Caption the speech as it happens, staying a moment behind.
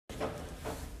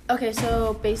Okay,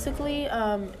 so basically,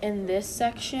 in this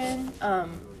section,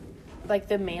 like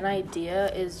the main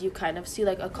idea is you kind of see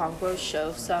like Okonkwo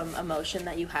show some emotion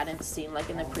that you hadn't seen like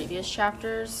in the previous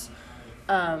chapters.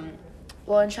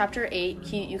 Well, in chapter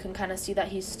 8, you can kind of see that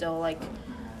he's still like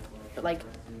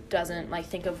doesn't like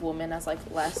think of women as like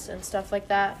less and stuff like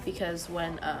that, because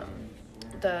when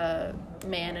the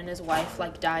man and his wife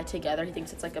like die together, he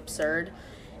thinks it's like absurd.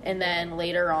 And then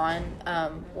later on,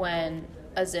 when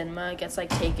Azinma gets like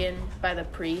taken by the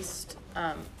priest,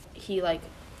 he like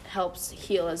helps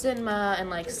heal Azinma and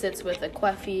like sits with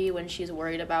Akwefi when she's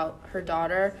worried about her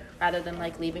daughter rather than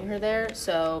like leaving her there.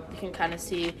 So you can kind of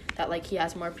see that like he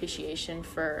has more appreciation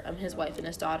for his wife and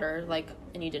his daughter, like,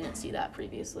 and you didn't see that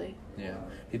previously. Yeah,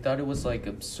 he thought it was like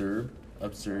absurd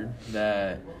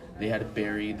that they had to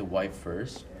bury the wife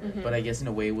first, but I guess in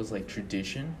a way it was like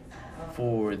tradition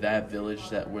for that village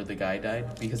where the guy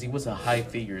died, because he was a high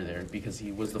figure there, because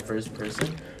he was the first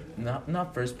person,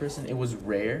 not first person, it was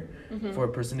rare for a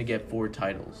person to get 4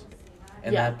 titles.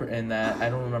 And that I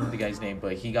don't remember the guy's name,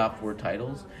 but he got 4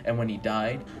 titles, and when he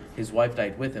died, his wife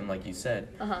died with him, like you said.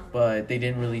 But they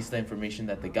didn't release the information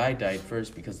that the guy died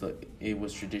first, because it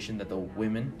was tradition that the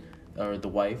women or the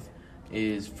wife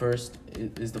is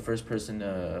the first person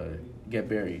to get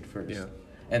buried first. Yeah.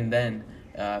 And then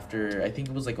after, I think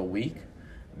it was like a week,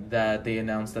 that they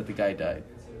announced that the guy died.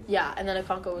 Yeah, and then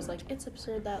Okonkwo was like, it's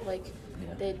absurd that like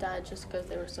they died just because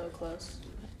they were so close.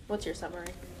 What's your summary?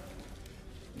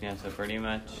 Yeah, so pretty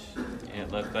much it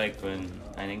looked like when,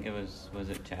 I think it was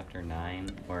it chapter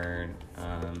 9, where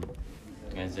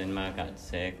Azinma got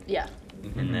sick. Yeah.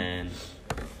 And then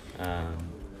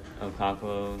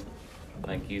Okonkwo,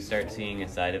 like, you start seeing a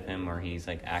side of him where he's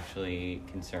like actually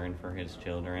concerned for his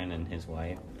children and his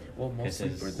wife. Well, mostly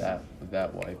for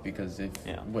that wife, because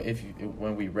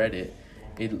when we read it,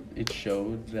 it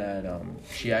showed that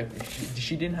she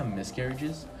didn't have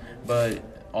miscarriages, but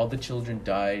all the children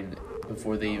died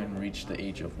before they even reached the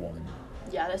age of 1.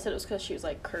 Yeah, they said it was because she was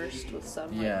like cursed with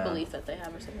some belief that they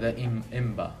have or something. The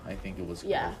Imba, I think it was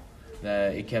called. Yeah.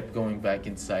 That it kept going back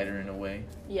inside her in a way.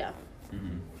 Yeah.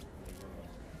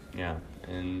 Yeah,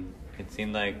 and it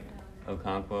seemed like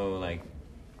Okonkwo like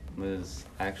was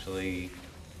actually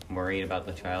worried about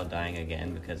the child dying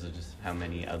again because of just how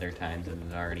many other times it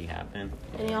had already happened.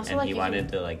 And he also he wanted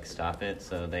to like stop it,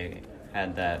 so they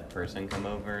had that person come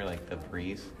over, like the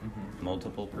priest,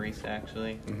 multiple priests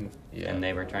actually, and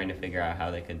they were trying to figure out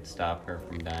how they could stop her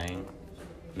from dying.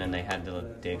 And then they had to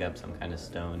dig up some kind of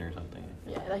stone or something.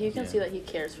 Yeah, like you can see that he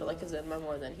cares for like Azinma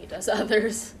more than he does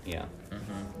others. Yeah.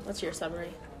 What's your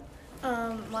summary?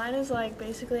 Mine is like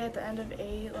basically at the end of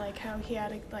 8, like how he had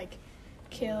to like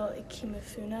kill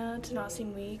Ikemefuna to not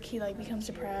seem weak. He like becomes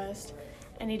depressed,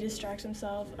 and he distracts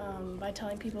himself by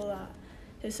telling people that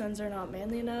his sons are not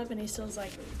manly enough, and he still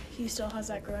has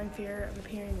that growing fear of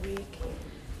appearing weak.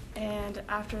 And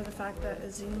after the fact that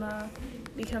Azinma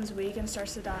becomes weak and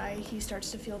starts to die, he starts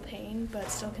to feel pain,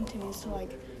 but still continues to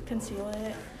like conceal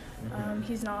it.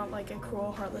 He's not like a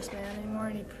cruel, heartless man anymore,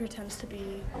 and he pretends to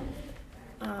be.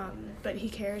 But he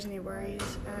cares and he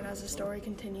worries, and as the story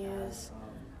continues,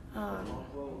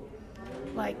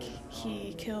 like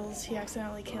he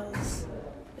accidentally kills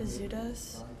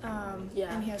Azudas,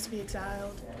 and he has to be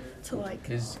exiled to like...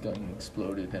 His gun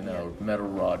exploded and a metal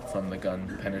rod from the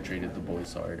gun penetrated the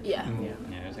boy's heart. Yeah. Yeah,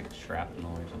 it was like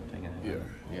shrapnel or something. And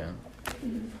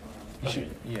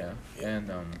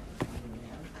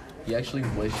he actually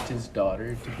wished his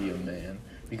daughter to be a man,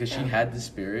 because she had the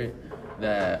spirit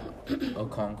that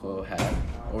Okonkwo had,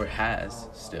 or has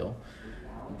still,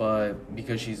 but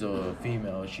because she's a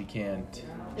female, she can't.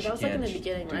 That was like in the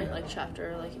beginning, right? Like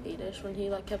chapter like 8-ish when he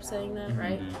like kept saying that,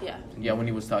 right? Yeah. Yeah, when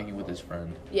he was talking with his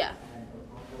friend. Yeah.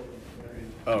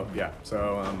 Oh yeah.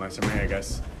 So my summary, I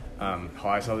guess, how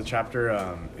I saw the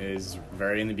chapter is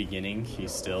very in the beginning. He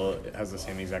still has the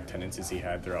same exact tendencies he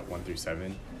had throughout 1 through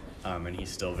 7, and he's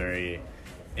still very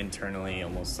internally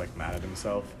almost like mad at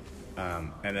himself.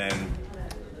 And then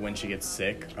when she gets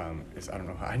sick, I don't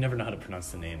know. I never know how to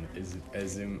pronounce the name. His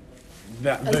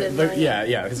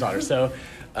daughter. So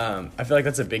I feel like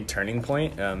that's a big turning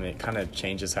point. It kind of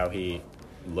changes how he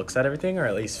looks at everything, or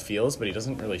at least feels, but he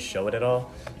doesn't really show it at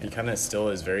all. He kind of still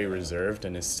is very reserved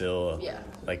and is still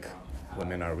like,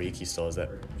 women are weak. He still has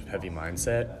that heavy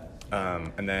mindset.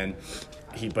 And then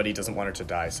he doesn't want her to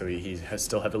die, so he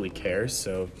still heavily cares.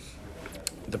 So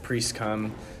the priests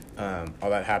come. All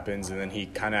that happens, and then he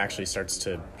kind of actually starts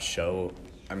to show,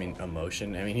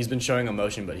 emotion. He's been showing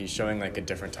emotion, but he's showing like a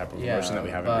different type of emotion that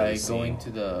we haven't really seen. By going to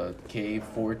the cave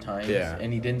 4 times,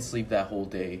 and he didn't sleep that whole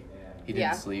day. He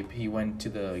didn't sleep. He went to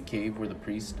the cave where the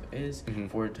priest is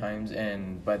 4 times,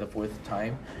 and by the 4th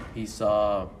time, he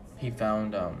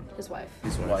found his wife.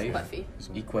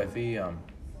 Ikwefi,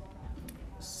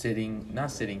 standing.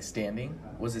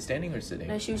 Was it standing or sitting?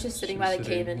 No, she was just sitting by the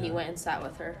cave, and he went and sat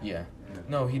with her. Yeah.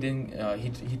 No, he didn't.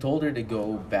 He told her to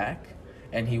go back,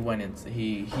 and he went and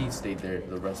he stayed there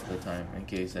the rest of the time in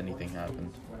case anything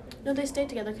happened. No, they stayed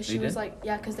together because she was like,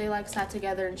 because they like sat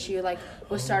together, and she like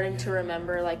was starting to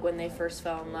remember like when they first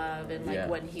fell in love, and like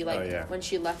when he when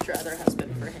she left her other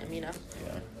husband for him, you know.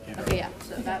 Yeah. Okay, yeah.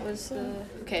 So that was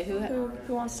who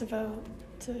wants to vote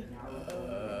to. I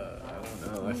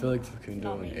don't know. I feel like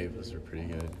Facundo and Ava's are pretty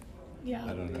good. Yeah.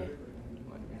 I don't know.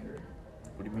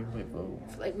 What do you mean by vote?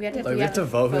 Like we had to, we have to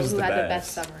vote who's who the had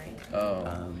best. the best summary.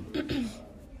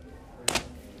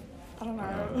 I don't know.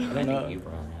 I don't know. You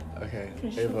brought it. Okay.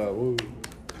 Ava, woo.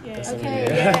 Yeah.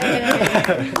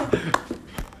 Okay.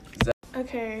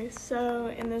 Okay, so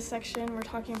in this section, we're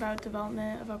talking about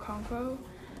development of Okonkwo.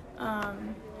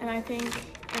 And I think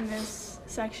in this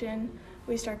section,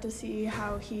 we start to see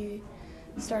how he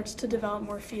starts to develop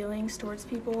more feelings towards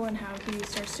people and how he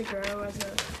starts to grow as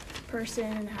a person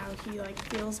and how he, like,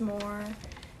 feels more.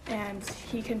 And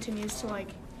he continues to, like,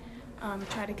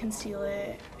 try to conceal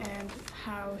it, and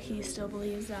how he still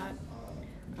believes that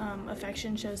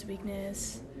affection shows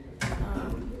weakness.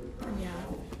 And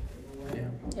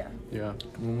Yeah.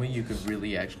 One way you could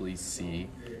really actually see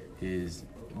his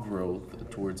growth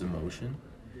towards emotion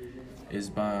is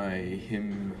by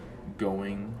him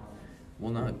going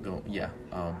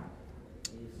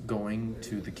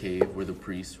to the cave where the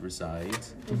priest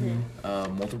resides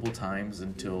multiple times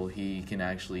until he can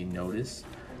actually notice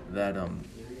that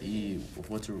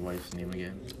what's her wife's name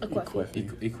again?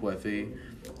 Ikwefi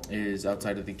is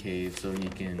outside of the cave, so he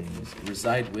can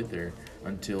reside with her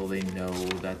until they know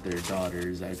that their daughter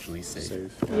is actually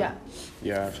safe.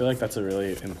 Yeah, I feel like that's a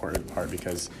really important part,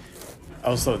 because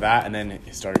also that, and then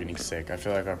he started getting sick, I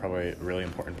feel like are probably really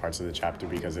important parts of the chapter,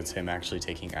 because it's him actually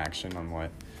taking action on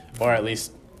what, or at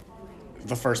least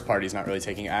the first part he's not really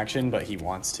taking action, but he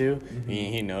wants to.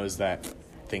 He knows that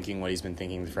thinking what he's been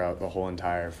thinking throughout the whole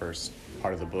entire first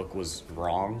part of the book was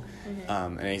wrong,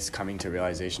 and he's coming to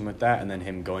realization with that, and then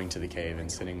him going to the cave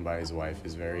and sitting by his wife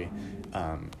is very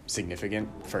significant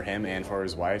for him and for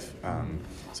his wife,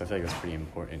 so I feel like that's pretty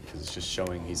important, because it's just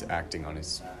showing he's acting on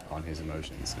his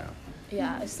emotions now.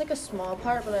 Yeah, it's like a small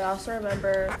part, but I also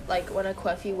remember like when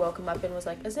Ikwefi woke him up and was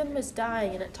like, Azimba's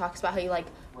dying, and it talks about how he like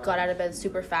got out of bed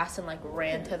super fast and like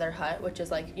ran to their hut, which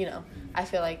is like, you know, I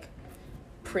feel like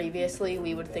previously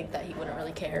we would think that he wouldn't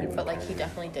really care, but like he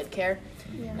definitely did care.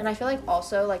 And I feel like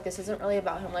also like this isn't really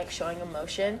about him like showing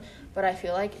emotion, but I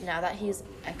feel like now that he's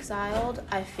exiled,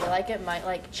 I feel like it might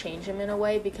like change him in a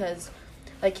way, because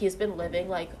like he's been living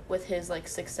like with his like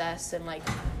success and like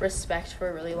respect for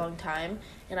a really long time,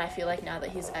 and I feel like now that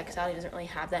he's exiled, he doesn't really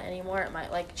have that anymore. It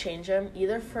might like change him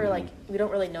either for like, we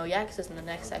don't really know yet because it's in the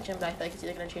next section, but I feel like it's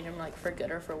either going to change him like for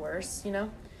good or for worse, you know.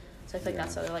 So I feel like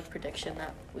that's another like prediction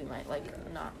that we might like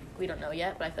we don't know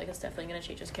yet, but I feel like it's definitely going to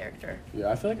change his character.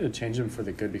 Yeah, I feel like it'll change him for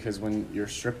the good, because when you're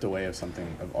stripped away of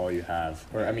something, of all you have,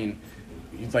 or I mean,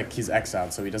 like he's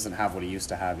exiled, so he doesn't have what he used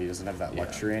to have. He doesn't have that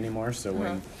luxury anymore. So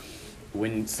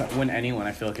when anyone,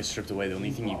 I feel like, is stripped away, the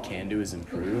only thing you can do is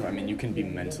improve. I mean, you can be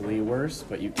mentally worse,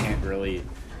 but you can't really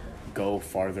go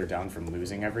farther down from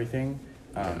losing everything.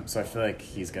 So I feel like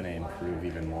he's going to improve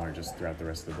even more just throughout the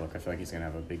rest of the book. I feel like he's going to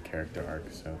have a big character arc.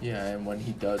 So yeah, and when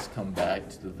he does come back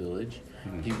to the village,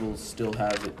 he will still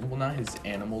have it. Well, not his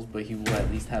animals, but he will at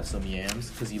least have some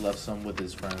yams, because he left some with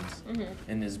his friends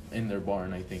in their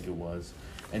barn, I think it was.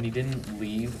 And he didn't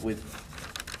leave with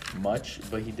much,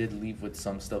 but he did leave with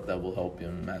some stuff that will help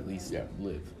him at least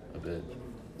live a bit.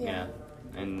 Yeah.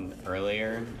 And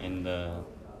earlier in the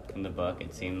book,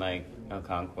 it seemed like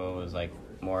Okonkwo was like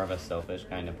more of a selfish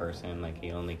kind of person. Like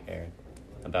he only cared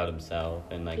about himself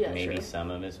and like maybe some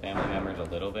of his family members a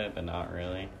little bit, but not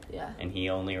really. Yeah. And he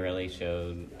only really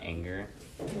showed anger.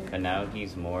 But now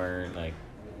he's more like,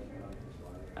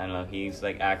 I don't know, he's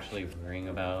like actually worrying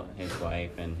about his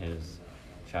wife and his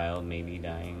child maybe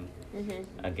dying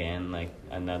again, like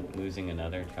losing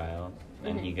another child.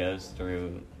 And he goes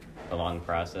through the long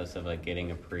process of like getting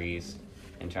a priest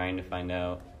and trying to find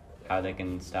out how they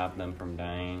can stop them from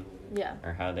dying. Yeah.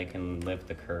 Or how they can lift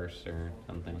the curse or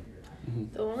something.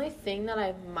 The only thing that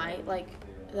I might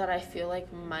that I feel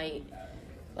like might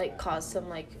cause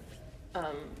some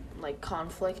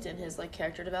conflict in his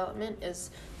character development is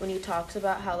when he talks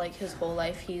about how his whole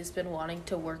life he's been wanting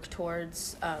to work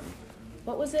towards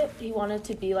what was it? He wanted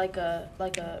to be like a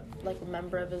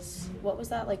member of his, what was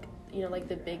that? you know, like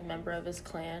the big member of his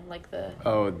clan, like the.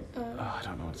 I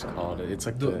don't know what it's called. It's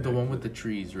like the one with the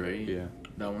trees, right? Yeah.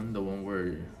 That one, the one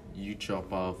where you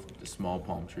chop off the small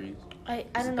palm trees. I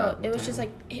don't know. It was just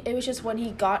like it was just when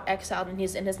he got exiled and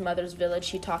he's in his mother's village.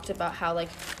 He talked about how like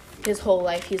his whole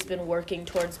life he's been working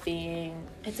towards being.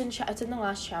 It's in the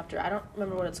last chapter. I don't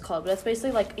remember what it's called, but it's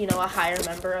basically like, you know, a higher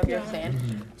member of your clan,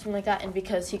 something like that. And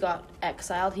because he got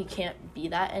exiled, he can't be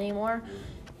that anymore.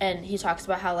 And he talks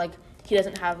about how like he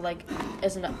doesn't have like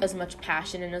as much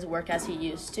passion in his work as he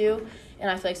used to.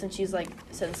 And I feel like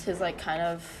since his like kind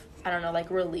of, I don't know, like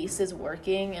release is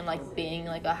working and like being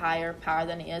like a higher power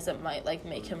than he is, it might like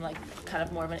make him like kind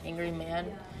of more of an angry man.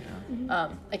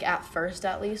 Like at first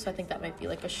at least. So I think that might be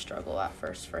like a struggle at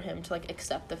first for him to like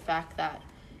accept the fact that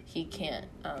he can't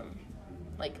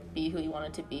like be who he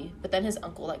wanted to be. But then his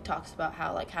uncle like talks about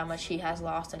how much he has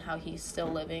lost and how he's still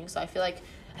living. So I feel like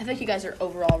you guys are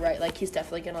overall right. Like he's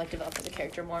definitely gonna like develop as a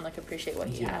character more and like appreciate what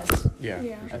he has.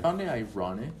 Yeah. I found it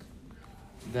ironic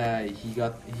that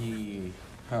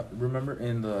remember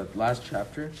in the last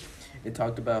chapter, it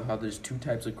talked about how there's 2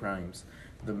 types of crimes,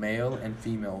 the male and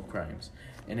female crimes.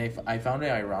 And I found it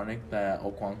ironic that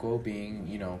Okonkwo, being,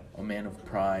 you know, a man of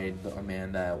pride, a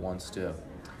man that wants to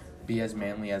be as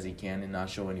manly as he can and not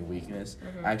show any weakness,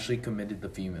 actually committed the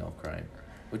female crime,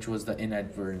 which was the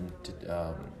inadvertent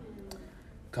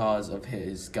cause of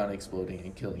his gun exploding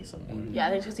and killing someone. Yeah, I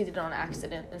think it's because he did it on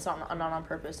accident. It's not on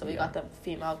purpose. So we got the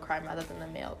female crime rather than the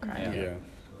male crime. Yeah.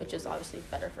 Which is obviously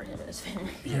better for him and his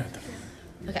family. Yeah.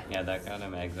 Okay. Yeah, that got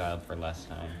him exiled for less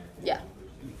time. Yeah.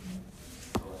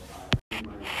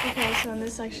 Okay, so in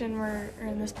this section,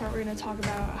 in this part, we're going to talk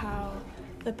about how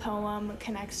the poem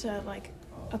connects to, like,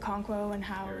 Okonkwo and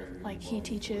how, like, he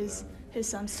teaches his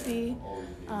sons to be.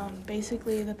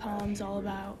 Basically, the poem's all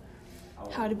about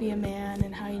how to be a man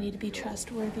and how you need to be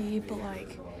trustworthy, but,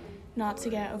 like, not to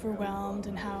get overwhelmed,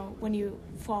 and how when you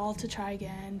fall to try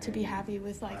again, to be happy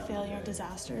with, like, failure and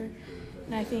disaster.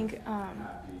 And I think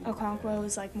Okonkwo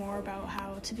is, like, more about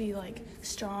how to be, like,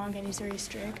 strong, and he's very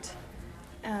strict.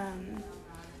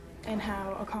 And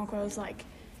how Okonkwo is like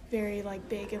very like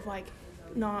big of like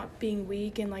not being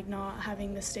weak and like not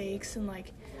having mistakes and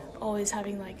like always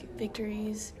having like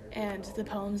victories, and the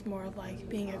poem's more of like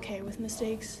being okay with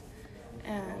mistakes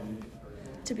and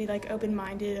to be like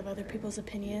open-minded of other people's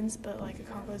opinions, but like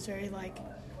Okonkwo is very like,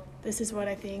 this is what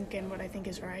I think and what I think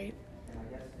is right.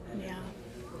 And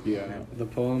yeah, the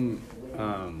poem,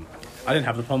 I didn't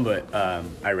have the poem, but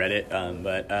I read it,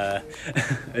 but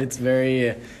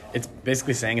it's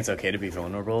basically saying it's okay to be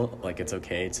vulnerable, like it's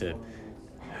okay to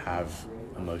have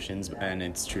emotions, and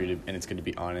it's it's good to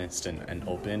be honest and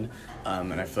open,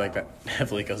 and I feel like that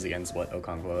heavily goes against what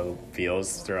Okonkwo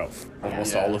feels throughout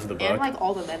almost all of the book. And like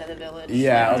all the men of the village.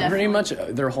 Yeah, like, pretty much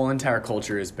their whole entire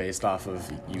culture is based off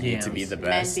of you need to be the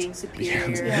best. Men being superior.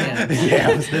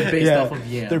 Yams. They're based off of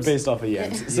yams. They're based off of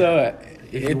yams. So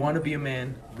if you want to be a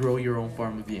man, grow your own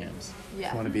farm of yams. Yeah.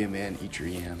 If you want to be a man, eat your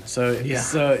yam. So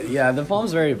the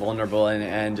poem's very vulnerable,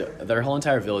 and their whole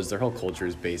entire village, their whole culture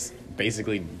is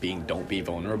basically being don't be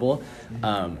vulnerable.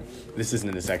 This isn't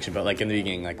in the section, but like in the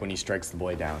beginning, like when he strikes the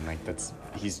boy down, like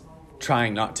he's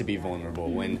trying not to be vulnerable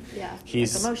when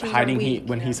he's hiding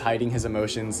he's hiding his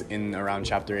emotions in around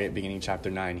chapter 8, beginning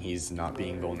chapter 9, he's not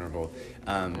being vulnerable,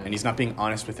 and he's not being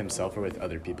honest with himself or with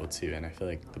other people too. And I feel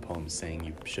like the poem is saying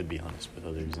you should be honest with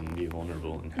others and be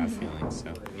vulnerable and have feelings.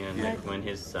 So and like when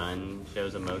his son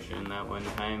shows emotion that one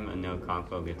time, I know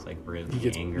Okonkwo gets like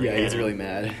really angry. Yeah, he gets really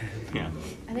mad. Yeah.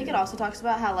 I think it also talks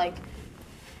about how like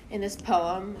in this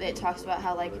poem it talks about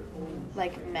how like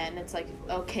men, it's like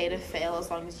okay to fail as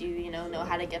long as you know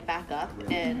how to get back up,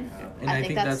 and I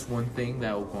think that's one thing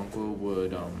that Okonkwo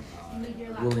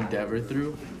will endeavor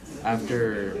through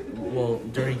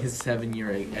during his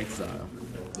 7-year exile.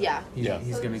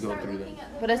 He's gonna go through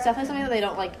that. But it's definitely something that they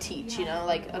don't like teach,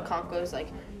 like Okonkwo's like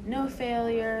no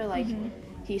failure, like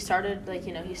he started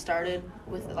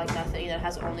with like nothing and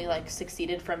has only like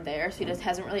succeeded from there, so he just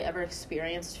hasn't really ever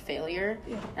experienced failure.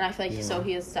 And I feel like so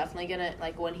he is definitely gonna,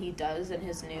 like when he does in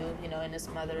his new in his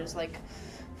mother's like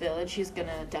village, he's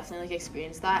gonna definitely like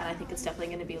experience that. And I think it's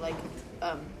definitely gonna be like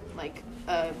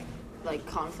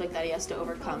conflict that he has to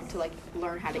overcome to like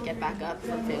learn how to get back up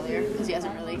from failure, because he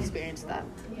hasn't really experienced that.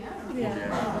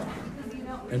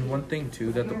 And one thing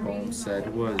too that the poem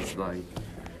said was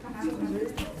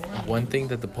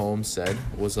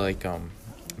like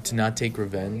to not take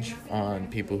revenge on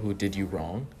people who did you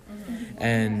wrong.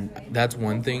 And that's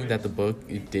one thing that the book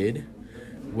did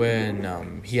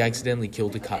when he accidentally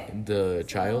killed the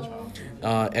child.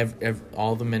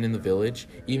 all the men in the village,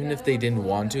 even if they didn't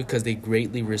want to, because they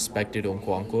greatly respected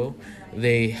Okonkwo,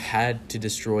 they had to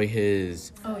destroy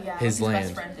his land.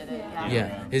 Best friend did it.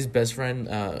 Yeah, his best friend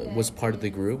was part of the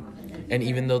group, and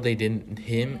even though they didn't,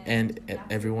 him and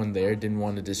everyone there didn't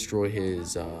want to destroy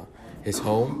his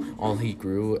home, all he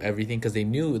grew, everything, because they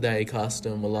knew that it cost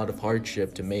him a lot of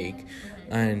hardship to make,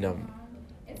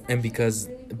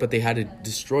 but they had to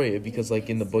destroy it because, like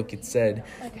in the book, it said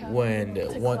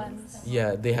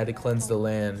they had to cleanse the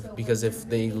land, because if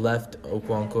they left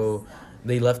Okonkwo,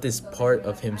 they left this part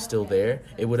of him still there,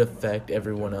 it would affect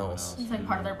everyone else. It's like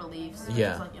part of their beliefs.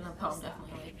 Yeah. Which, like in the poem,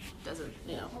 definitely doesn't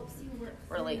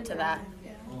relate to that.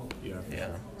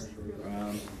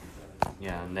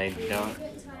 Yeah, and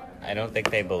I don't think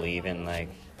they believe in like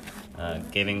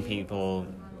giving people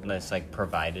this like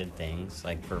provided things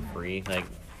like for free. Like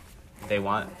they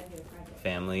want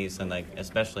families and like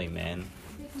especially men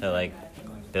to like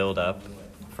build up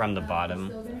from the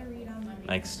bottom,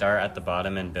 like start at the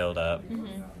bottom and build up.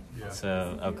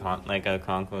 So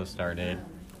Okonkwo started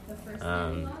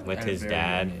with his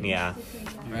dad. Yeah,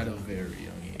 At a very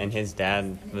young age. and his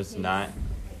dad was not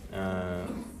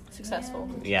Successful.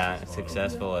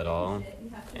 successful at all,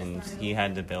 and he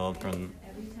had to build from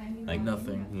like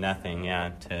nothing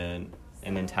to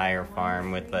an entire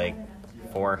farm with like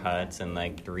 4 huts and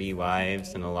like 3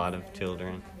 wives and a lot of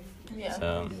children. Yeah.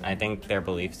 So I think their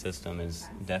belief system is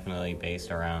definitely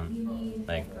based around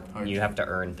like you have to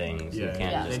earn things. You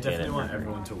can't They just get it. definitely want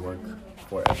everyone to work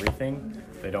for everything.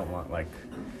 They don't want like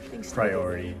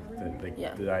priority.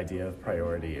 The idea of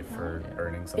priority for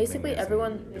earning something. Basically,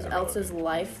 everyone else's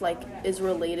life is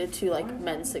related to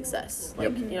men's success. You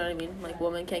know what I mean? Like,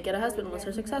 women can't get a husband unless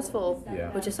they're successful. Yeah.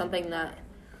 Which is something that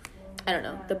I don't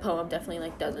know. The poem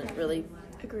definitely doesn't really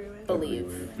Agree with.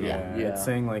 believe. Yeah, it's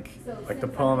saying like the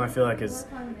poem I feel like is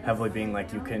heavily being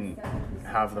like you can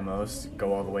have the most,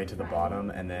 go all the way to the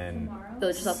bottom, and then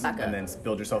Build yourself back up. and then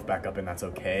build yourself back up, and that's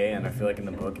okay. And I feel like in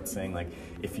the book it's saying like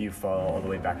if you fall all the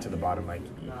way back to the bottom, like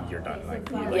you're done.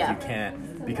 You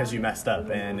can't, because you messed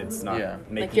up, and it's not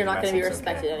making Like, you're not going gonna to be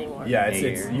respected anymore. Yeah,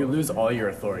 it's you lose all your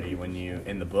authority when you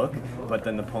in the book, but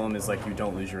then the poem is like you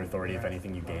don't lose your authority. If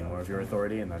anything, you gain more of your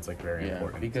authority, and that's like very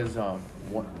important. Because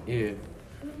if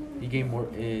you gain more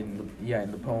in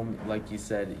the poem, like you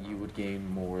said, you would gain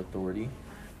more authority,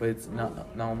 but it's not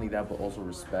only that, but also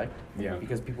respect. Yeah.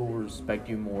 Because people will respect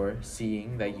you more,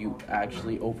 seeing that you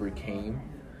actually overcame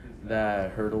that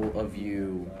hurdle of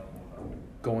you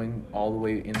going all the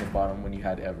way in the bottom when you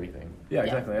had everything. Yeah,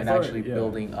 exactly. And actually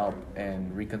building up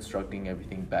and reconstructing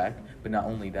everything back. But not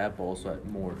only that, but also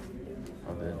more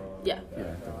of it. Yeah. Yeah,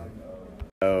 definitely.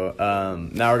 So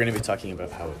now we're going to be talking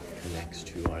about how it connects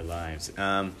to our lives.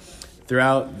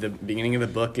 Throughout the beginning of the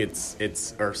book,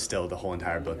 or still the whole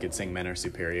entire book, it's saying men are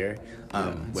superior,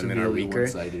 women are really weaker,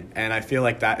 one-sided. and I feel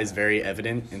like that is very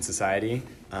evident in society.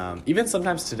 Even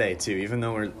sometimes today too. Even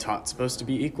though we're taught supposed to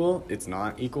be equal, it's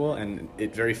not equal, and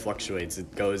it very fluctuates.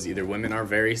 It goes either women are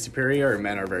very superior or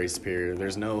men are very superior.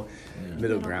 There's no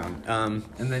middle ground.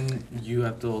 And then you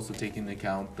have to also take into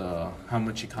account how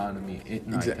much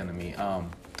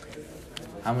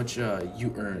how much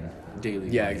you earn daily.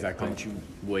 Yeah, like, exactly. How much you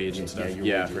Wage and stuff. your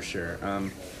Yeah, wages. for sure.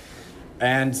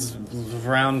 And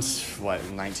around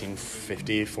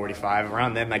 1950, 45,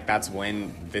 around then, that's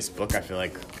when this book I feel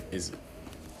like is,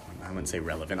 I wouldn't say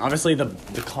relevant. Obviously, the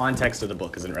context of the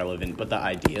book isn't relevant, but the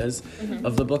ideas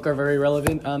of the book are very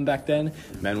relevant. Back then,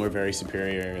 men were very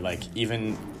superior.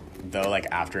 Even though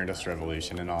after Industrial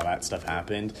Revolution and all that stuff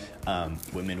happened,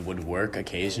 women would work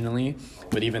occasionally,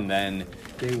 but even then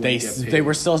they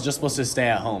were still just supposed to stay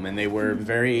at home, and they were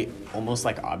very almost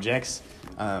like objects,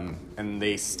 and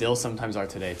they still sometimes are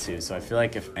today too. So I feel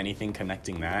like if anything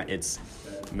connecting that, it's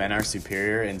men are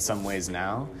superior in some ways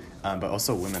now, but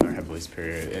also women are heavily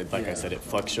superior. I said, it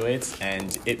fluctuates,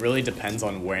 and it really depends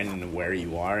on when and where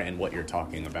you are and what you're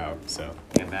talking about. So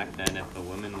Back then, if a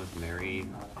woman was married,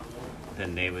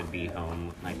 then they would be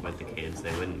home with the kids.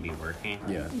 They wouldn't be working.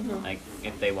 Yeah.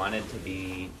 If they wanted to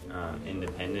be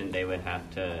independent, they would have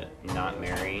to not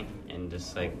marry and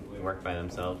just work by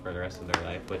themselves for the rest of their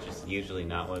life, which is usually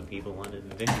not what people wanted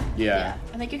to do. Yeah.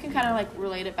 I think you can kind of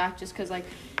relate it back just because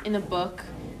in the book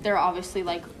they're obviously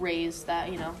raised that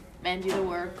men do the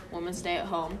work, women stay at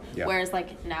home. Yeah. Whereas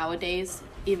nowadays,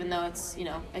 even though it's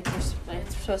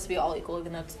it's supposed to be all equal,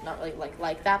 even though it's not really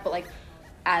like that, but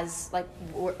as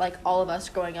all of us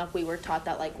growing up, we were taught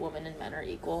that women and men are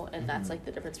equal, and that's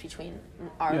the difference between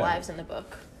our lives and the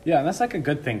book. yeah, and that's a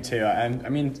good thing too. And I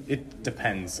mean, it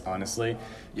depends honestly,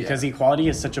 because equality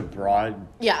is such a broad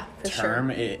For term.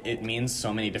 sure. It means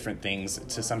so many different things.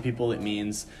 To some people, it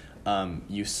means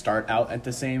you start out at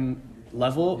the same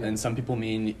level, and some people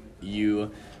mean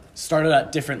you started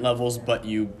at different levels, but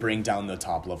you bring down the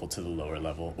top level to the lower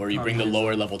level, or you bring the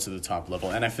lower level to the top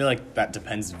level. And I feel like that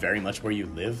depends very much where you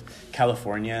live.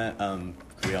 California,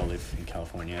 we all live in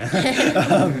California.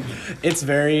 It's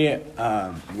very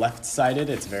left-sided.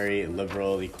 It's very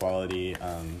liberal equality,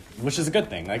 which is a good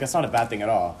thing. Like, it's not a bad thing at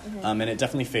all. And it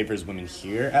definitely favors women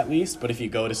here, at least. But if you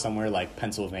go to somewhere like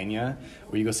Pennsylvania,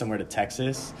 or you go somewhere to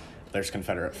Texas, there's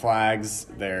Confederate flags.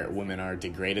 Women are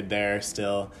degraded there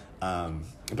still.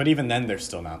 But even then, they're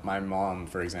still not. My mom,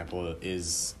 for example,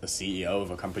 is a CEO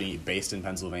of a company based in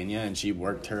Pennsylvania, and she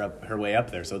worked her way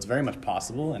up there. So it's very much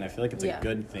possible, and I feel like it's a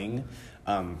good thing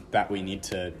that we need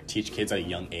to teach kids at a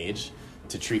young age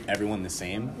to treat everyone the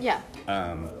same. Yeah.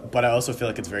 But I also feel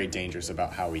like it's very dangerous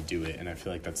about how we do it, and I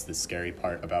feel like that's the scary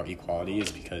part about equality,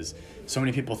 is because so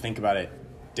many people think about it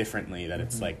differently, that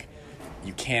it's like,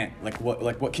 you can't,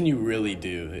 what can you really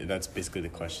do? That's basically the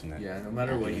question. That no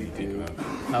matter what you do,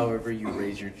 however you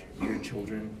raise your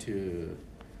children to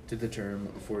the term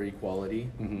for equality,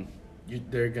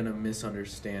 they're gonna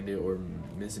misunderstand it or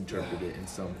misinterpret it in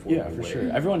some form. Yeah, for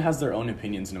sure. Everyone has their own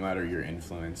opinions, no matter your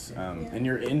influence, and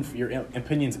your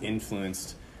opinion's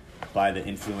influenced by the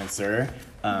influencer.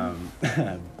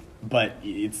 But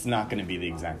it's not going to be the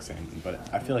exact same. But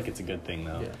I feel like it's a good thing,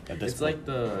 though. Yeah. It's like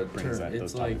the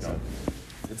term.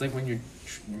 It's like when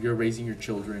you're raising your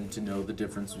children to know the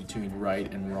difference between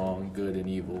right and wrong, good and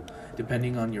evil,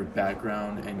 depending on your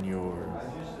background and your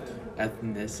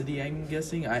ethnicity. I'm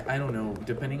guessing. I don't know.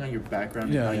 Depending on your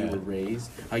background and how you were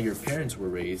raised, how your parents were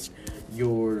raised,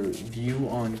 your view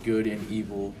on good and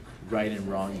evil, right and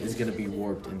wrong, is going to be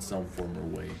warped in some form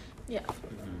or way. Yeah.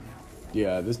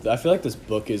 Yeah, I feel like this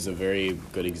book is a very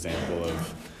good example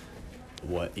of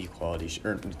what equality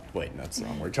that's the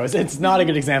wrong word choice. It's not a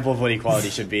good example of what equality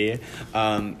should be,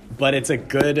 but it's a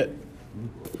good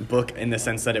book in the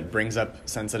sense that it brings up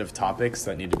sensitive topics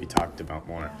that need to be talked about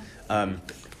more.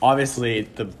 Obviously,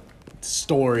 the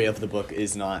story of the book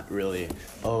is not really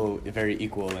very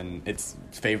equal, and it's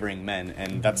favoring men,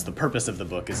 and that's the purpose of the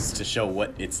book, is to show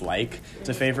what it's like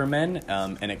to favor men,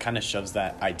 and it kind of shoves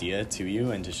that idea to you,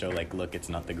 and to show, like, look, it's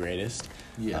not the greatest.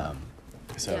 Yeah,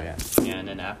 and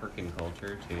in African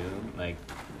culture too, like,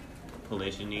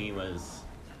 polygyny was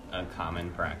a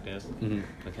common practice,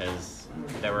 because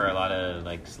there were a lot of,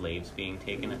 like, slaves being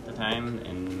taken at the time,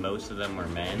 and most of them were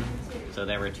men, so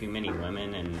there were too many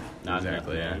women and not enough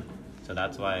men. So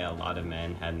that's why a lot of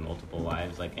men had multiple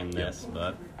wives. Like, in this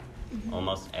book,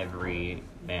 almost every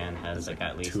man has like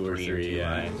at least 3 or 2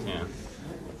 wives. Yeah.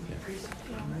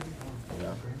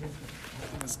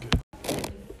 That's good.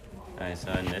 Alright,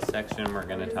 so in this section we're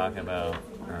going to talk about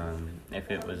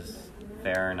if it was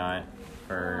fair or not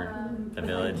for the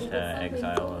village to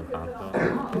exile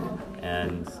Okonkwo.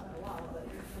 And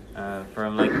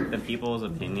from, like, the people's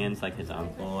opinions, like his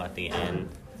uncle at the end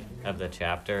of the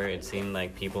chapter, it seemed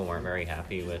like people weren't very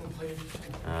happy with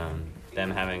them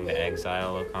having to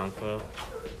exile Okonkwo,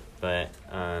 but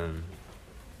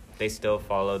they still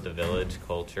followed the village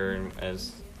culture,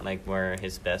 as, like, where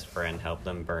his best friend helped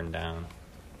them burn down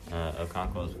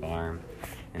Okonkwo's farm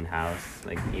and house,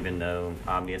 like, even though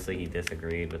obviously he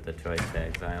disagreed with the choice to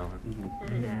exile him.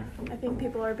 Yeah, I think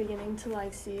people are beginning to,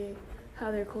 like, see how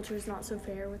their culture is not so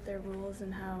fair with their rules,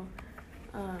 and how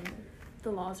the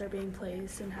laws are being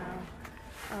placed, and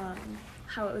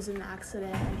how it was an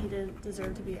accident and he didn't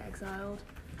deserve to be exiled.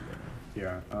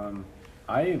 Yeah,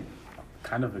 I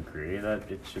kind of agree that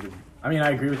it should have. I mean,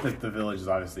 I agree with the village is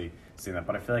obviously seeing that,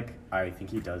 but I think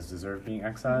he does deserve being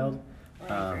exiled.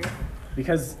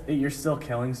 Because you're still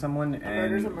killing someone, and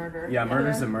murder's a murder. Yeah,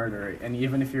 murder's a murder, and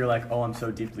even if you're like, oh, I'm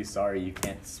so deeply sorry, you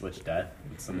can't switch death.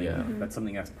 It's something that's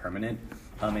something that's permanent.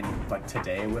 And like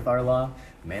today with our law,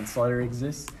 manslaughter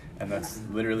exists, and that's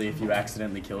literally if you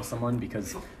accidentally kill someone,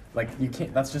 because like you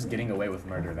can't. That's just getting away with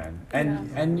murder then,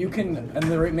 and you can. And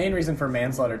the main reason for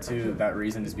manslaughter too, that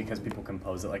reason is because people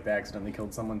compose it like they accidentally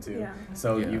killed someone too. Yeah.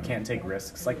 So you can't take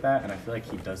risks like that, and I feel like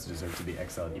he does deserve to be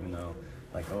exiled, even though.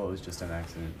 Like, oh, it was just an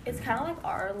accident. It's kind of like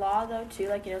our law, though, too.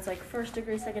 Like, you know, it's like 1st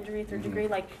degree, 2nd degree, 3rd degree.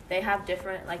 Like, they have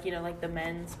different, like, you know, like the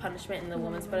men's punishment and the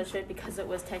woman's punishment, because it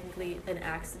was technically an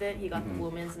accident. He got the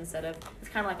woman's instead of. It's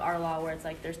kind of like our law, where it's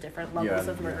like there's different levels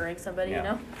of murdering somebody. You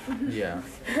know. Yeah.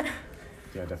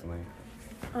 Yeah, definitely.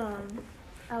 I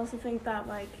also think that,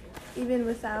 like, even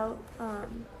without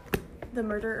the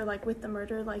murder, or like with the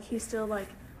murder, like he still like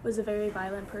was a very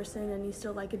violent person, and he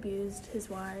still like abused his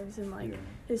wives and like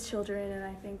his children, and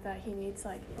I think that he needs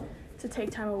like to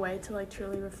take time away to like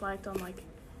truly reflect on like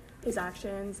his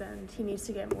actions, and he needs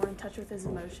to get more in touch with his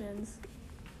emotions.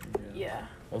 Yeah.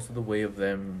 also the way of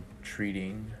them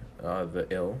treating the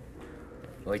ill,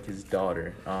 like his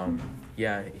daughter.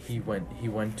 Yeah, he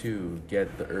went to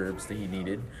get the herbs that he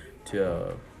needed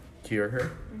to cure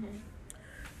her,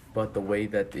 but the way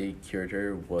that they cured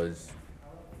her was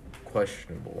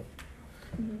questionable.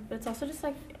 But it's also just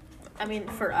like, I mean,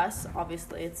 for us,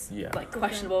 obviously, it's Yeah. like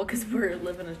questionable because we're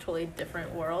living in a totally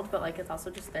different world. But like, it's also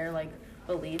just their like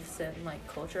beliefs and like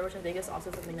culture, which I think is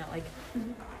also something that like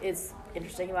is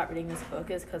interesting about reading this book,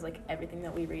 is because like everything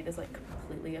that we read is like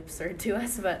completely absurd to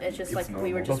us. But it's just It's like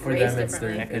we were normal. just But for raised them, it's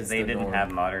differently. their- Because It's they the didn't norm.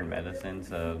 have modern medicine,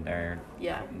 so they're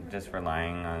Yeah. just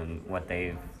relying on what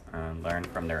they've learned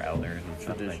from their elders and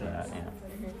stuff like that. Traditions.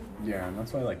 Yeah. Yeah, and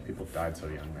that's why like people died so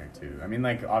young there too. I mean,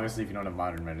 like obviously if you don't have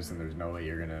modern medicine, there's no way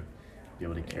you're gonna be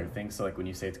able to cure things. So like when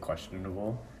you say it's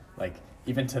questionable, like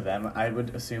even to them, I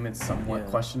would assume it's somewhat Yeah.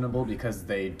 questionable because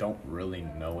they don't really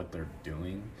know what they're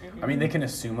doing. I mean, they can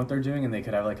assume what they're doing and they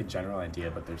could have like a general idea,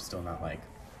 but they're still not like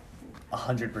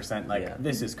 100% like Yeah.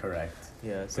 this is correct.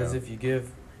 Yeah, because So-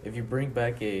 if you bring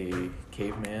back a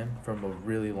caveman from a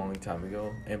really long time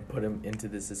ago and put him into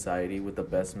this society with the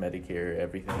best Medicare,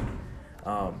 everything,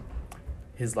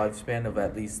 his lifespan of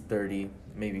at least 30,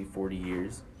 maybe 40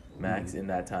 years max in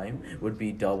that time would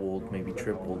be doubled, maybe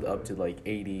tripled up to like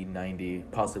 80, 90,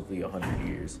 possibly 100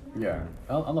 years. Yeah.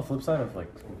 On the flip side of like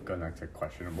going back to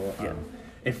questionable, Yeah.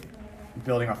 If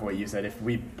building off of what you said, if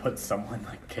we put someone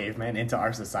like caveman into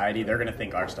our society, they're gonna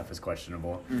think our stuff is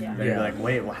questionable. Yeah. They're Yeah. gonna be like,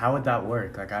 wait, well, how would that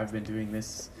work? Like I've been doing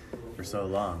this for so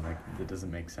long, like it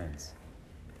doesn't make sense.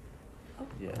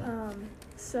 Yeah.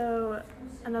 So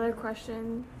another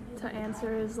question to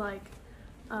answer is like,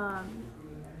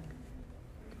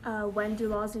 when do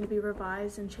laws need to be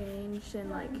revised and changed, and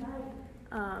like,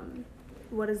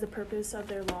 what is the purpose of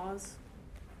their laws?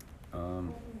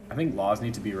 I think laws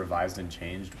need to be revised and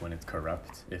changed when it's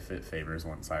corrupt, if it favors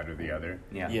one side or the other.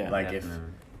 Yeah. Yeah. Like definitely.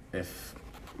 if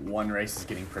one race is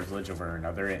getting privilege over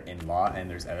another in law and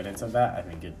there's evidence of that, I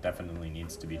think it definitely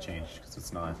needs to be changed because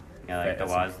it's not. Yeah, like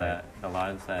fair- the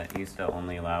laws that used to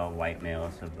only allow white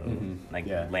males to vote, like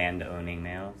Yeah. land owning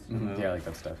males. To vote. Yeah, like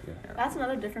that stuff. Yeah. That's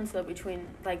another difference though between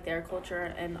like their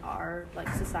culture and our like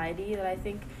society that I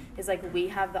think is like we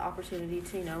have the opportunity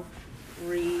to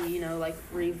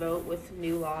re-vote with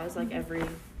new laws like every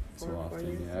So 4 often,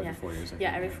 years. yeah, every 4 years. I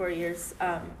Yeah, think. every 4 years.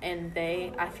 And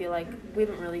I feel like we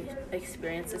haven't really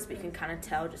experienced this, but you can kind of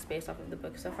tell just based off of the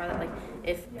book so far that like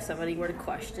if somebody were to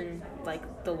question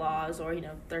like the laws or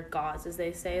their gods as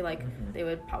they say, like they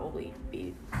would probably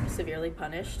be severely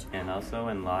punished. And also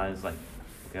when laws like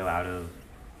go out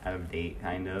of date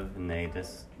kind of, and they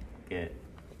just get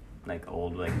like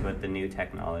old, like with the new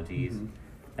technologies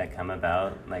that come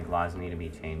about, like laws need to be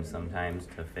changed sometimes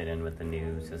to fit in with the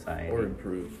new society. Or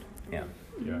improved. Yeah.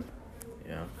 Yeah.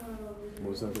 Yeah.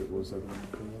 What was that?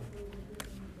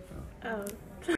 Oh,